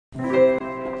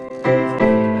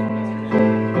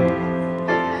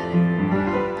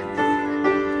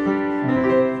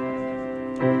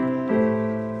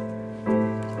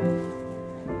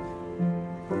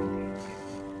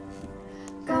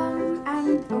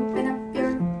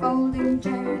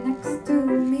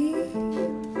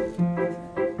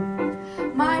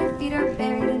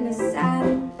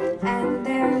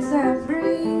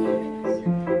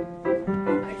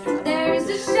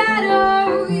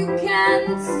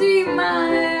see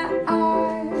my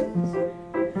eyes,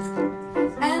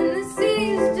 and the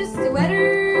sea's just a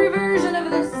wetter version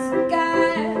of the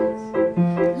skies.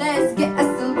 Let's get a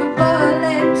silver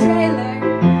bullet trailer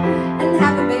and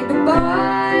have a baby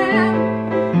boy.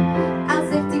 I'll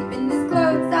save deep in his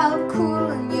clothes, I'll cool,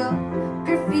 and you'll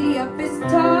graffiti up his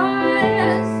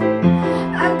toys.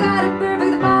 I've got a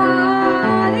perfect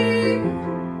body,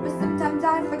 but sometimes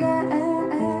I forget.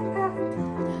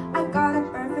 I've got a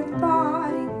perfect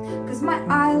body, 'cause my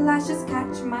eyelashes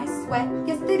catch my sweat.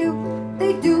 Yes, they do,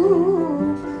 they do.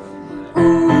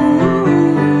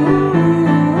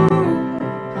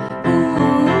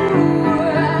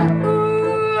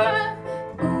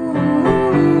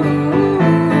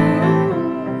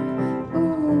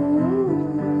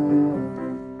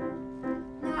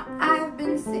 Now I've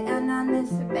been sitting on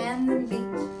this abandoned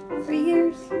beach for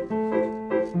years,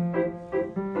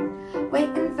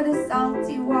 waiting for the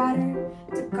salty water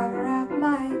to cover up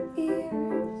my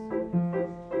ears.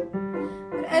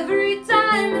 But every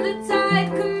time the tide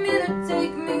come in and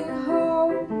take me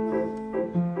home,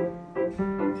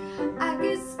 I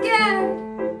get scared,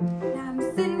 and I'm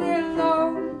sitting here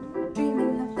alone,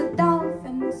 dreaming of the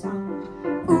dolphin song.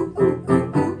 Ooh, ooh,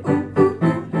 ooh, ooh, ooh,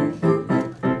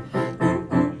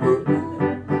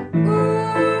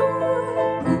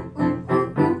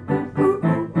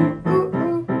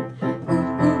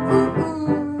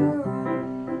 ooh,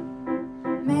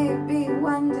 maybe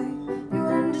one day you will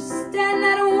understand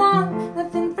that I want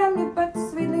nothing from you but to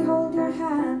sweetly hold your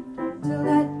hand. Till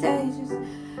that day, just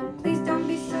please don't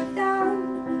be so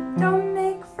down, don't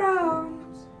make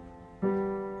frowns,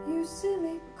 you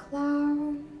silly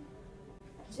clown.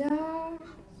 Just